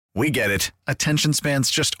We get it. Attention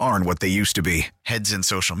spans just aren't what they used to be. Heads in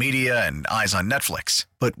social media and eyes on Netflix.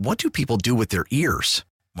 But what do people do with their ears?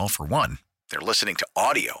 Well, for one, they're listening to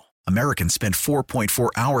audio. Americans spend 4.4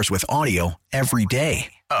 hours with audio every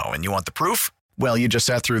day. Oh, and you want the proof? Well, you just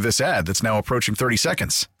sat through this ad that's now approaching 30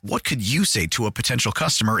 seconds. What could you say to a potential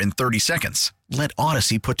customer in 30 seconds? Let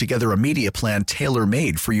Odyssey put together a media plan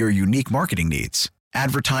tailor-made for your unique marketing needs.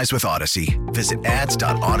 Advertise with Odyssey. Visit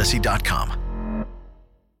ads.odyssey.com.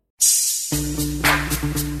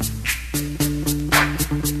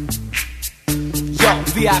 Yo,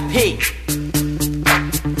 VIP.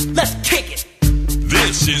 Let's kick it.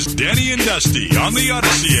 This is Danny and Dusty on the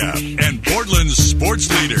Odyssey app and Portland's sports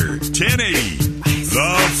leader, 1080,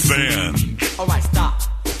 The Fan. All right, stop.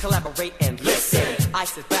 Collaborate and listen. I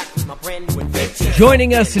sit back with my brand new invention.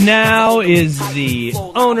 Joining us now is the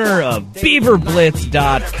owner of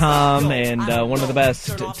BeaverBlitz.com and one of the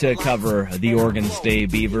best to cover the Oregon State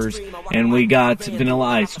Beavers. And we got Vanilla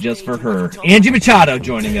Ice just for her. Angie Machado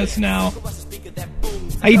joining us now.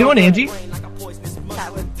 How you doing, Angie?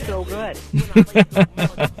 That was so good.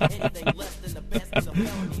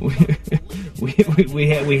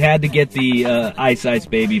 we had to get the Ice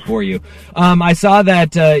Baby for you. I saw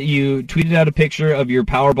that you tweeted out a picture of your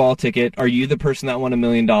Powerball ticket. Are you the person that won $1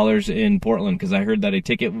 million in Portland? Because I heard that a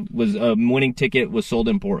winning ticket was sold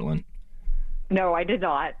in Portland. No, I did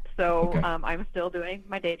not. So Okay. I'm still doing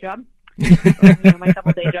my day job. My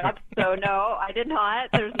couple day jobs. So no, I did not.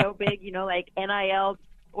 There's no big, like NIL,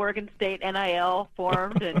 Oregon State NIL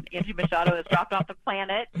formed, and Angie Machado has dropped off the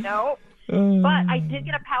planet. No. But I did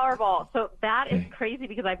get a Powerball, so that is crazy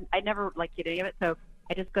because I never liked getting it. So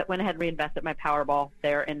I just went ahead and reinvested my Powerball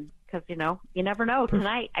there, and because you never know.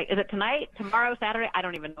 Tonight is it tonight? Tomorrow? Saturday? I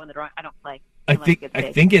don't even know when the drawing. I don't play. I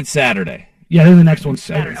think it's Saturday. Yeah, then the next one's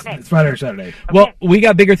Saturday. Okay. It's Friday or Saturday. Okay. Well, we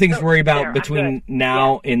got bigger things to worry There, about I'm between good.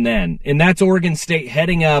 now and then. And that's Oregon State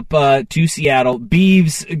heading up to Seattle.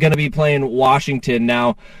 Beavs going to be playing Washington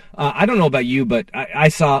now. I don't know about you, but I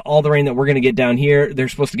saw all the rain that we're going to get down here. They're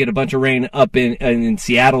supposed to get a bunch of rain up in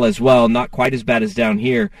Seattle as well. Not quite as bad as down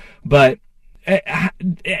here. But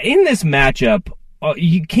in this matchup,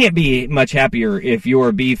 you can't be much happier if you're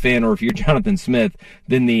a Bee fan or if you're Jonathan Smith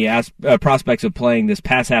than the prospects of playing this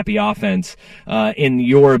pass-happy offense in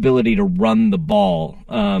your ability to run the ball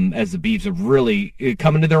as the Beavs have really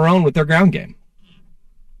come into their own with their ground game.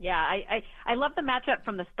 Yeah, I love the matchup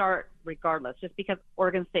from the start regardless, just because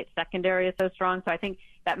Oregon State's secondary is so strong. So I think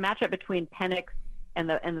that matchup between Penix and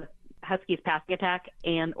the Huskies passing attack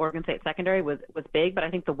and Oregon State secondary was big, but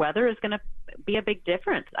I think the weather is going to be a big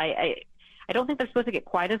difference. I don't think they're supposed to get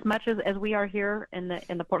quite as much as we are here in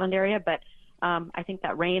the Portland area, but I think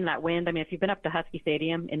that rain, that wind, I mean, if you've been up to Husky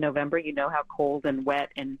Stadium in November, you know how cold and wet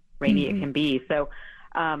and rainy it can be. So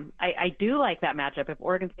I do like that matchup. If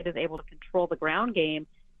Oregon State is able to control the ground game,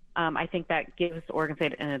 I think that gives Oregon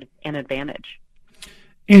State an advantage.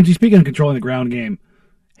 Angie, speaking of controlling the ground game,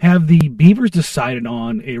 have the Beavers decided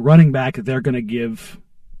on a running back that they're going to give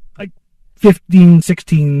like 15,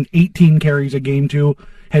 16, 18 carries a game to?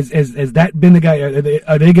 Has that been the guy?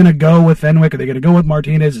 Are they going to go with Fenwick? Are they going to go with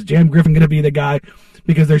Martinez? Is Jam Griffin going to be the guy?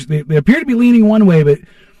 Because they appear to be leaning one way, but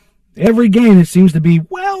every game it seems to be,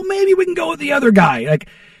 well, maybe we can go with the other guy. Like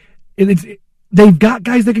they've got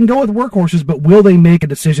guys that can go with workhorses, but will they make a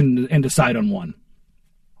decision and decide on one?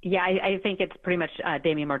 Yeah, I think it's pretty much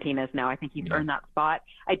Damian Martinez now. I think he's earned that spot.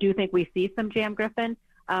 I do think we see some Jam Griffin,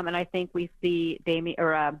 and I think we see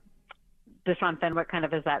Deshaun Fenwick kind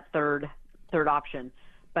of as that third option.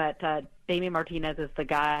 But Damian Martinez is the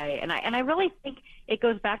guy, and I really think it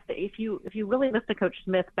goes back to if you really listen to Coach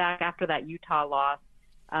Smith back after that Utah loss,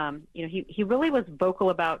 he really was vocal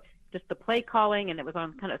about just the play calling, and it was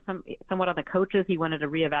on kind of somewhat on the coaches. He wanted to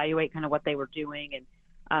reevaluate kind of what they were doing,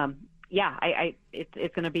 and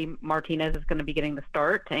it's going to be Martinez is going to be getting the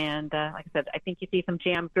start, and like I said, I think you see some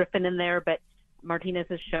Jam Griffin in there, but Martinez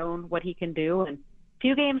has shown what he can do, and a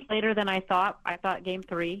few games later than I thought game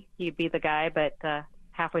 3 he'd be the guy, but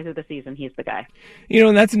halfway through the season, he's the guy.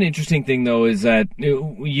 And that's an interesting thing, though, is that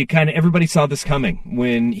everybody saw this coming.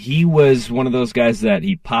 When he was one of those guys that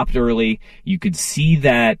he popped early, you could see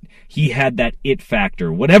that he had that it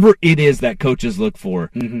factor. Whatever it is that coaches look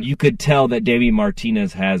for, you could tell that Damian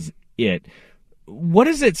Martinez has it. What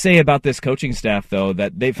does it say about this coaching staff, though,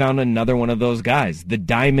 that they found another one of those guys, the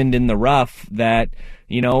diamond in the rough that,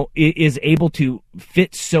 is able to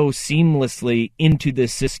fit so seamlessly into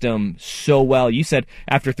this system so well? You said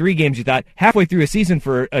after 3 games, you thought halfway through a season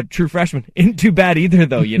for a true freshman isn't too bad either,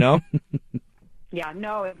 though, Yeah,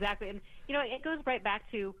 no, exactly. And, it goes right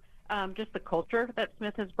back to just the culture that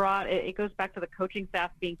Smith has brought. It goes back to the coaching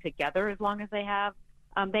staff being together as long as they have.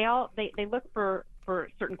 they look for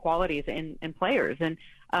certain qualities in players. And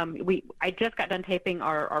I just got done taping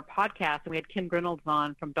our podcast, and we had Kim Grinolds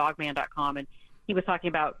on from Dogman.com, and he was talking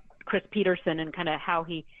about Chris Peterson and kind of how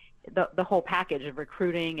the whole package of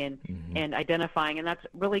recruiting and identifying, and that's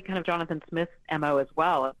really kind of Jonathan Smith's MO as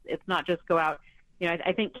well. It's not just go out.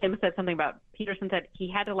 I think Kim said something about Peterson said he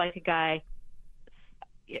had to like a guy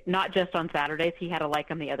not just on Saturdays. He had to like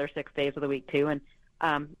him the other 6 days of the week too. And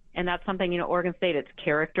that's something, Oregon State, it's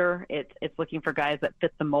character. It's looking for guys that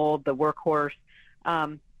fit the mold, the workhorse.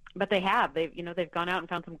 But they've gone out and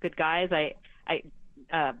found some good guys. Jack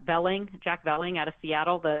Velling out of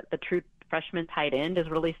Seattle, the true freshman tight end, is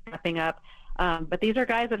really stepping up. But these are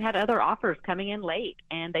guys that had other offers coming in late,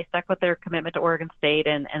 and they stuck with their commitment to Oregon State,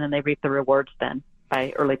 and then they reaped the rewards then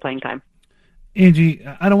by early playing time. Angie,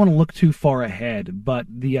 I don't want to look too far ahead, but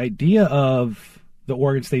the idea of the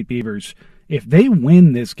Oregon State Beavers, if they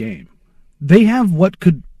win this game, they have what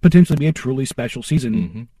could potentially be a truly special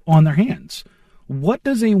season on their hands. What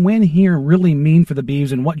does a win here really mean for the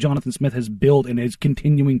Beavs and what Jonathan Smith has built and is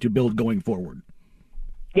continuing to build going forward?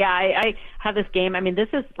 Yeah, I have this game. I mean, this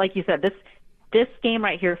is, like you said, this game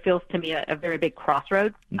right here feels to me a very big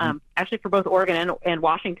crossroads, actually for both Oregon and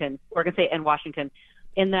Washington, Oregon State and Washington,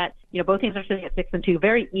 in that, both teams are sitting at 6-2,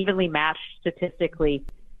 very evenly matched statistically,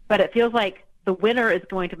 but it feels like the winner is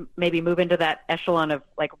going to maybe move into that echelon of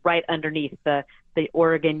like right underneath the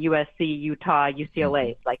Oregon, USC, Utah,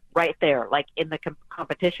 UCLA, like right there, like in the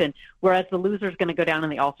competition, whereas the loser is going to go down in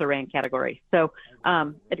the also ran category. So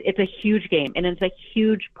it's a huge game, and it's a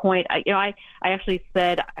huge point. I actually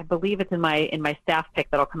said, I believe it's in my staff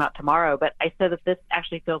pick that'll come out tomorrow, but I said that this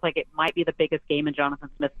actually feels like it might be the biggest game in Jonathan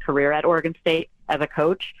Smith's career at Oregon State as a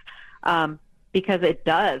coach, because it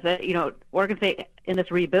does. Oregon State in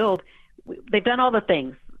this rebuild, they've done all the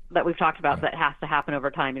things that we've talked about that has to happen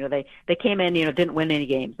over time. They came in, didn't win any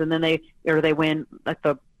games, and then they win like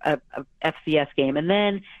the FCS game, and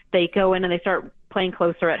then they go in and they start playing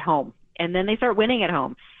closer at home, and then they start winning at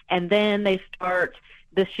home, and then they start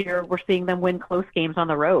this year. We're seeing them win close games on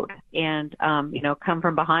the road, and come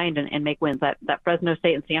from behind and make wins. That Fresno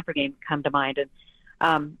State and Stanford game come to mind,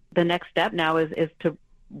 and the next step now is to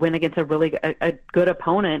win against a really a good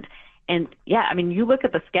opponent. And yeah, I mean, you look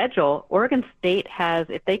at the schedule, Oregon State has,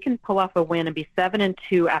 if they can pull off a win and be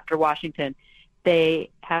 7-2 after Washington, they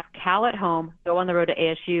have Cal at home, go on the road to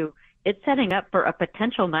ASU. It's setting up for a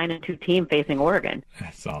potential 9-2 team facing Oregon.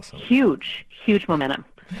 That's awesome. Huge momentum.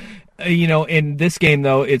 In this game,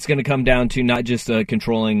 though, it's going to come down to not just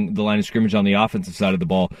controlling the line of scrimmage on the offensive side of the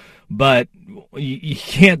ball, but you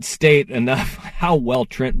can't state enough how well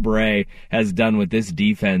Trent Bray has done with this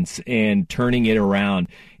defense and turning it around.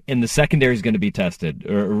 And the secondary is going to be tested.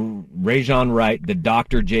 Rajon Wright, the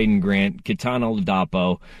Dr. Jaden Grant, Kitana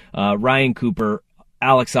Ladapo, Ryan Cooper,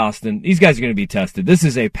 Alex Austin. These guys are going to be tested. This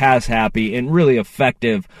is a pass-happy and really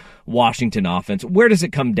effective Washington offense. Where does it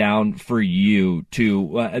come down for you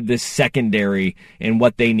to this secondary and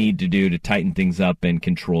what they need to do to tighten things up and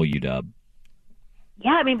control UW?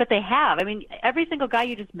 Yeah, I mean, but they have. I mean, every single guy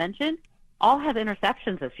you just mentioned all has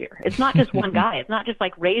interceptions this year. It's not just one guy. It's not just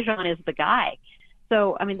like Rajon is the guy.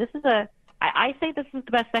 So, I mean, I say this is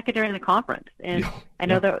the best secondary in the conference. And I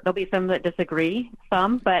know there'll be some that disagree,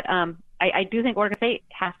 but I do think Oregon State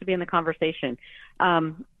has to be in the conversation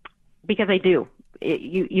because they do.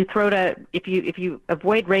 You throw to, if you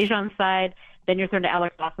avoid Rajon's side, then you're thrown to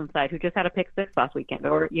Alex Austin's side, who just had a pick six last weekend.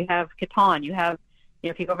 Or you have Kitan,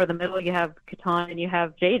 if you go over the middle, you have Kitan and you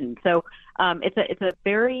have Jaden. So it's a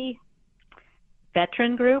very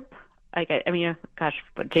veteran group. But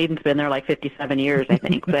Jaden's been there like 57 years, I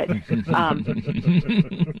think. But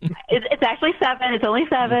it's actually 7. It's only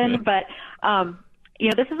 7. But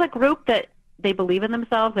this is a group that they believe in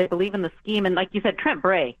themselves. They believe in the scheme. And like you said, Trent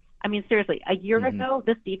Bray. I mean, seriously, a year ago,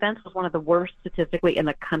 this defense was one of the worst statistically in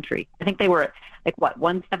the country. I think they were at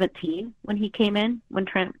 117 when he came in, when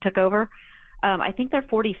Trent took over. I think they're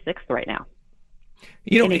 46th right now.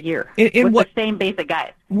 In a year, with the same basic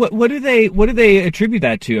guys. What do they attribute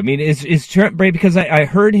that to? I mean, is Trent Bray, because I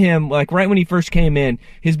heard him like right when he first came in,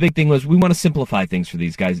 his big thing was we want to simplify things for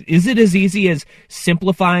these guys. Is it as easy as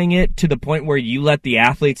simplifying it to the point where you let the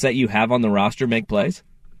athletes that you have on the roster make plays?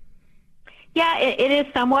 Yeah, it is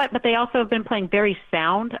somewhat, but they also have been playing very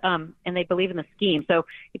sound, and they believe in the scheme. So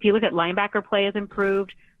if you look at linebacker play has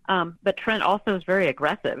improved, but Trent also is very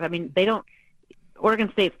aggressive. I mean,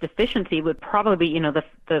 Oregon State's deficiency would probably be,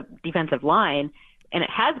 the defensive line, and it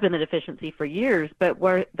has been the deficiency for years. But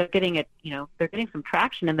where they're getting they're getting some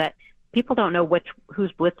traction in that people don't know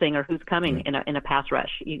who's blitzing or who's coming in a pass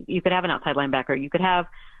rush. You could have an outside linebacker. You could have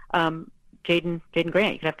Jaden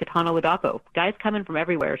Grant. You could have Katana Ludako. Guys coming from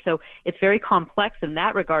everywhere. So it's very complex in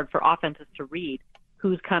that regard for offenses to read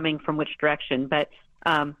who's coming from which direction. But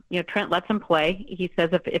Trent lets him play. He says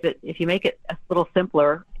if you make it a little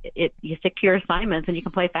simpler, you stick to your assignments and you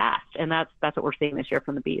can play fast. And that's what we're seeing this year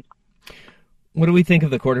from the Bees. What do we think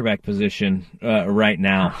of the quarterback position right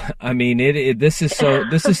now? I mean, this is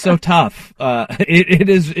so tough. It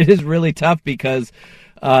is really tough because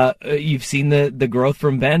you've seen the growth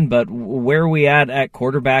from Ben, but where are we at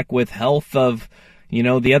quarterback with health of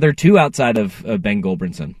the other two outside of Ben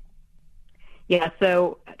Gulbranson? Yeah,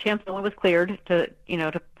 so Chance Nolan was cleared to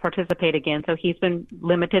participate again, so he's been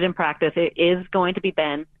limited in practice. It is going to be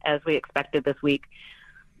Ben, as we expected this week.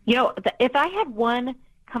 If I had one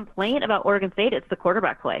complaint about Oregon State, it's the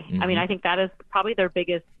quarterback play. Mm-hmm. I mean, I think that is probably their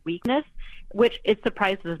biggest weakness, which it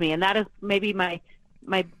surprises me, and that is maybe my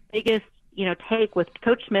biggest take with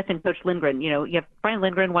Coach Smith and Coach Lindgren. You have Brian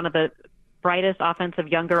Lindgren, one of the brightest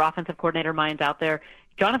younger offensive coordinator minds out there.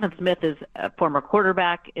 Jonathan Smith is a former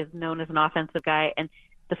quarterback, is known as an offensive guy, and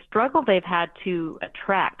the struggle they've had to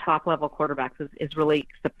attract top-level quarterbacks is really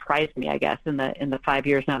surprised me, I guess, in the 5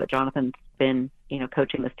 years now that Jonathan's been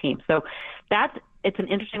coaching this team. So it's an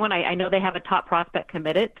interesting one. I know they have a top prospect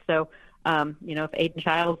committed, so if Aiden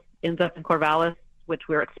Childs ends up in Corvallis, which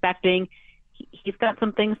we're expecting, he's got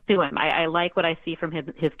some things to him. I like what I see from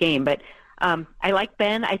his game, but I like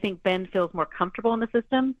Ben. I think Ben feels more comfortable in the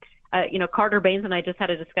system. Carter Baines and I just had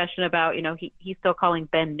a discussion about, he's still calling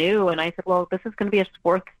Ben new. And I said, well, this is going to be his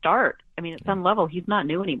fourth start. I mean, at some level, he's not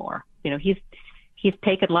new anymore. He's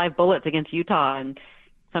taken live bullets against Utah and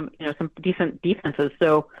some decent defenses.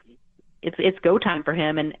 So it's go time for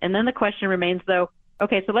him. And then the question remains, though,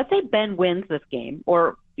 okay, so let's say Ben wins this game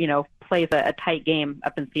or, plays a tight game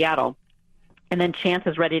up in Seattle, and then Chance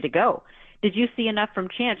is ready to go. Did you see enough from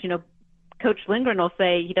Chance? Coach Lindgren will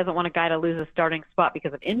say he doesn't want a guy to lose a starting spot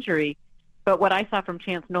because of injury. But what I saw from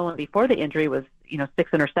Chance Nolan before the injury was,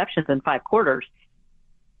 6 interceptions in 5 quarters.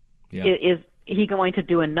 Yeah. Is he going to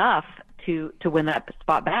do enough to win that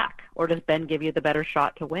spot back? Or does Ben give you the better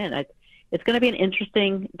shot to win? It's going to be an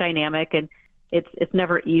interesting dynamic, and it's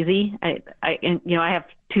never easy. I have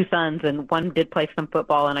 2 sons, and one did play some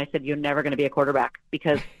football, and I said, you're never going to be a quarterback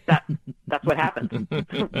because that's what happens.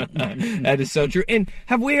 That is so true. And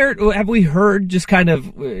have we heard just kind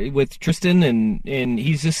of with Tristan, and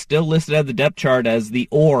he's just still listed at the depth chart as the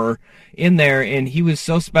or in there, and he was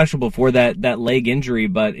so special before that leg injury,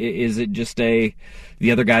 but is it just the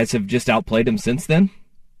other guys have just outplayed him since then?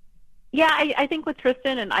 Yeah, I think with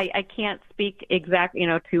Tristan, and I can't speak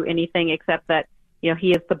to anything except that,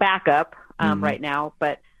 he is the backup right now.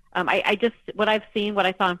 But I just, what I've seen, what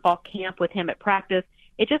I saw in fall camp with him at practice,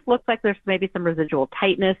 it just looks like there's maybe some residual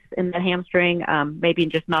tightness in the hamstring, maybe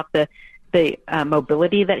just not the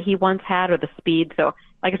mobility that he once had or the speed. So,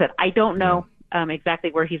 like I said, I don't know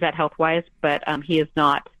exactly where he's at health-wise, but he is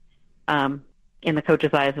not in the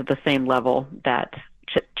coach's eyes at the same level that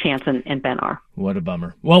Chance and Ben are. What a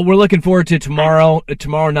bummer. Well, we're looking forward to tomorrow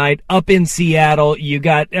night up in Seattle.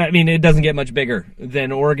 It doesn't get much bigger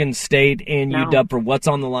than Oregon State and UW for what's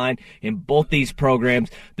on the line in both these programs.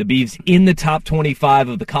 The Beavs in the top 25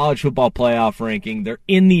 of the college football playoff ranking. They're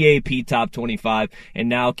in the AP top 25 and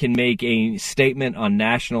now can make a statement on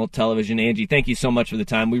national television. Angie, thank you so much for the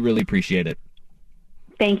time. We really appreciate it.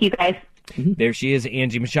 Thank you, guys. There she is,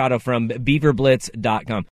 Angie Machado from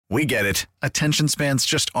BeaverBlitz.com. We get it. Attention spans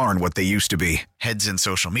just aren't what they used to be. Heads in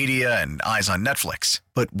social media and eyes on Netflix.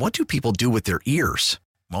 But what do people do with their ears?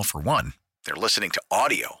 Well, for one, they're listening to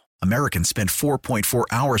audio. Americans spend 4.4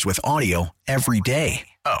 hours with audio every day.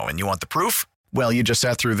 Oh, and you want the proof? Well, you just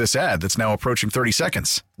sat through this ad that's now approaching 30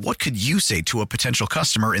 seconds. What could you say to a potential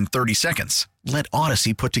customer in 30 seconds? Let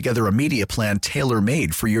Odyssey put together a media plan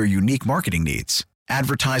tailor-made for your unique marketing needs.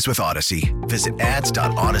 Advertise with Odyssey. Visit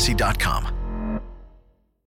ads.odyssey.com.